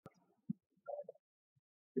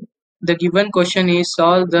The given question is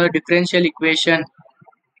solve the differential equation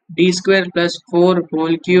d square plus 4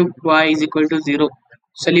 whole cube y is equal to 0.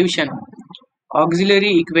 Solution.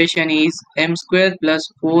 Auxiliary equation is m square plus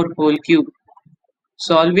 4 whole cube.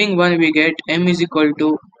 Solving one we get m is equal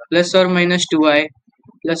to plus or minus 2i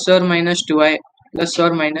plus or minus 2i plus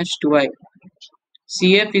or minus 2i.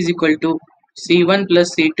 CF is equal to C1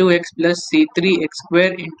 plus C2x plus C3x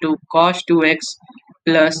square into cos 2x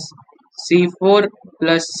plus C4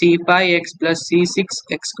 plus C5x plus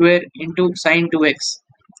C6x square into sin 2x.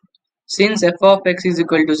 Since f of x is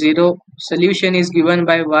equal to 0, solution is given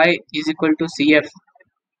by y is equal to CF.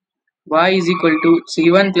 Y is equal to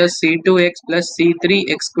C1 plus C2x plus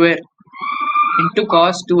C3x square into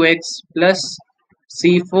cos 2x plus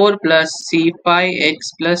C4 plus C5x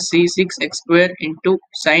plus C6x square into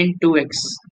sin 2x.